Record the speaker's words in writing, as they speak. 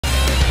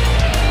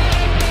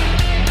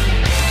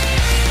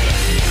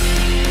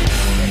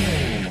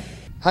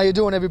How you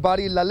doing,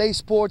 everybody? LA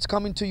Sports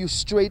coming to you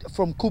straight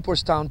from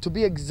Cooperstown. To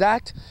be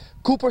exact,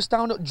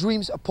 Cooperstown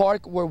Dreams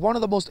Park, where one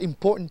of the most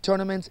important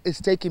tournaments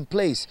is taking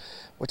place.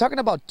 We're talking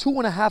about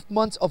 2.5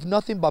 months of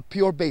nothing but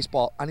pure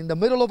baseball. And in the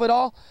middle of it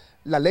all,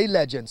 LA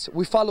legends.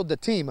 We followed the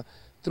team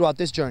throughout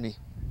this journey.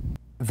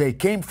 They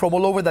came from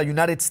all over the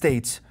United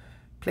States.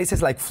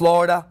 Places like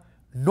Florida,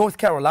 North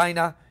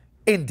Carolina,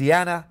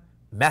 Indiana,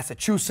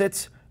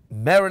 Massachusetts,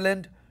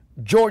 Maryland,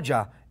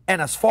 Georgia,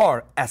 and as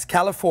far as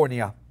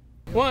California.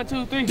 1,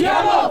 2, 3.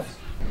 Devils!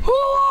 Who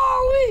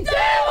are we?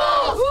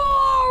 Devils! Who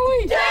are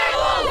we?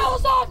 Devils!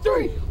 Devils off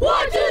 3.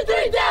 1, 2,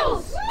 3,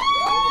 Devils!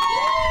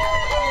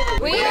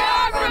 We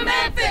are from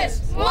Memphis!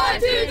 1,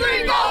 2,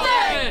 3,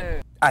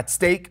 Golden! At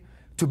stake,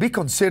 to be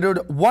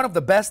considered one of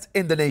the best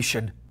in the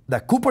nation. The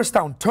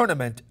Cooperstown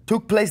Tournament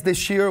took place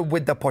this year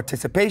with the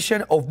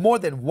participation of more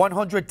than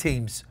 100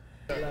 teams.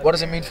 What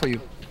does it mean for you?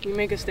 We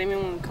make a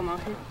statement when we come out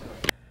here.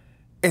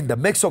 In the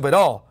mix of it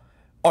all,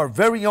 our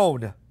very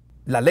own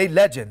LA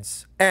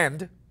legends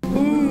and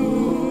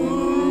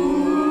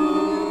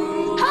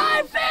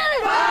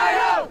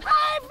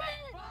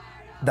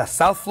the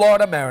South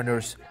Florida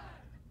Mariners.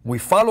 We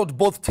followed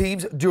both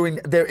teams during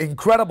their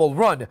incredible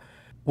run,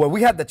 where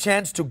we had the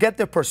chance to get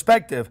their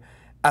perspective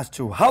as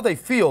to how they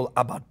feel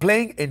about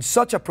playing in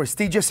such a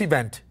prestigious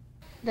event.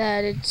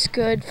 That it's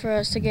good for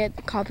us to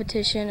get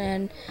competition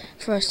and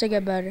for us to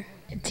get better.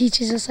 It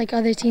teaches us like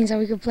other teams that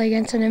we could play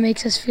against, and it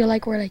makes us feel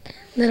like we're like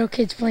little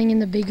kids playing in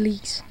the big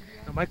leagues.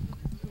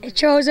 It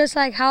shows us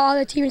like how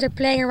other teams are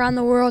playing around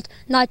the world,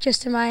 not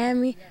just in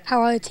Miami,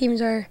 how other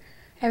teams are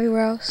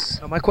everywhere else.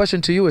 Now my question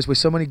to you is, with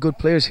so many good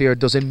players here,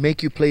 does it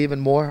make you play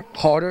even more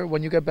harder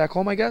when you get back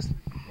home, I guess?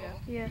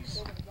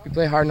 Yes. We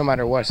play hard no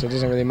matter what, so it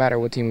doesn't really matter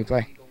what team we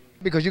play.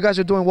 Because you guys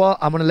are doing well,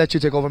 I'm going to let you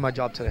take over my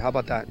job today. How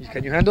about that?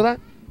 Can you handle that?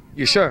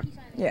 You sure?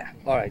 Yeah.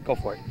 All right, go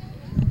for it.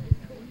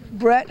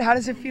 Brett, how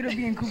does it feel to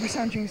be in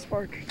Cooperstown Dreams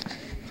Park?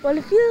 Well,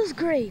 it feels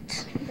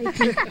great.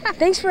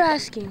 Thanks for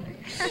asking.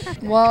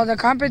 Well, the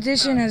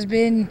competition has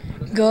been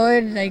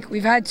good. Like,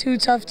 we've had 2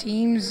 tough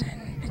teams,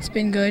 and it's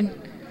been good.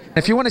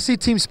 If you want to see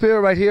team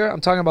spirit right here,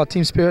 I'm talking about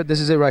team spirit, this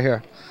is it right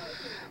here.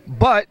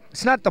 But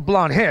it's not the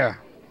blonde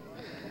hair.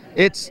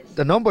 It's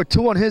the number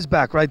 2 on his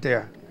back right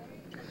there.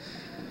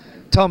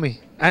 Tell me,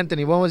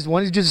 Anthony, when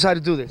did you decide to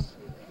do this?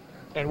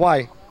 And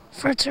why?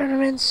 For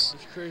tournaments,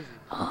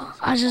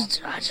 I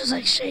just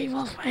like shave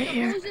off my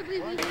hair.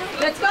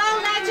 Let's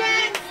go,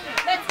 legends!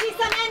 Let's see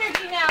some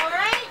energy now, all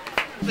right?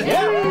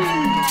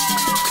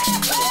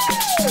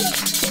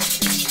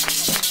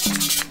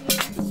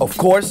 Of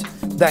course,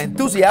 the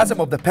enthusiasm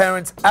of the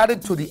parents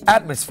added to the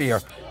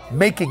atmosphere,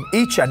 making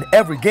each and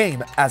every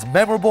game as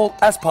memorable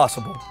as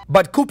possible.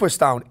 But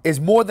Cooperstown is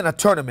more than a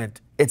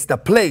tournament. It's the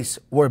place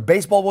where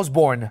baseball was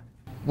born.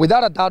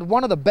 Without a doubt,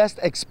 one of the best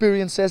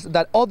experiences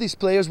that all these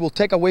players will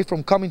take away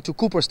from coming to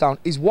Cooperstown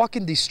is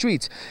walking these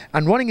streets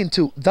and running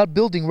into that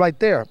building right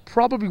there,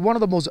 probably one of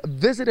the most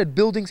visited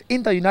buildings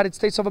in the United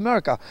States of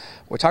America.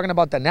 We're talking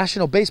about the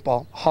National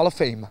Baseball Hall of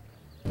Fame.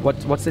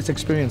 What's this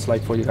experience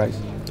like for you guys?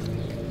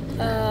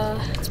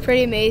 It's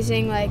pretty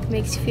amazing. Like,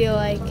 makes you feel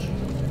like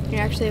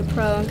you're actually a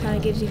pro and kind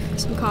of gives you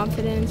some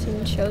confidence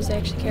and shows they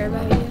actually care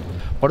about you.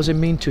 What does it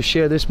mean to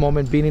share this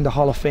moment, being in the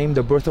Hall of Fame,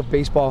 the birth of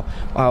baseball,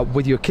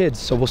 with your kids?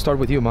 So we'll start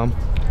with you, Mom.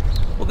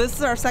 Well, this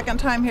is our second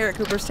time here at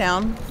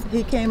Cooperstown.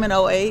 He came in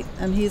 '08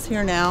 and he's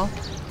here now.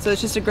 So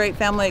it's just a great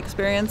family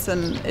experience,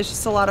 and it's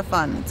just a lot of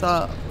fun. It's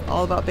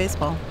all about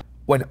baseball.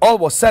 When all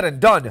was said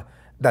and done,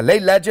 the LA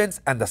Legends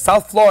and the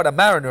South Florida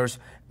Mariners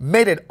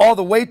made it all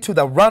the way to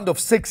the round of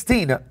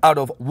 16 out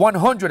of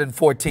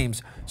 104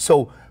 teams.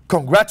 So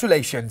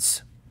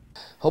congratulations.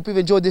 Hope you've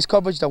enjoyed this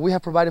coverage that we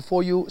have provided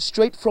for you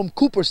straight from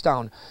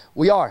Cooperstown.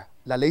 We are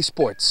LA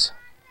Sports.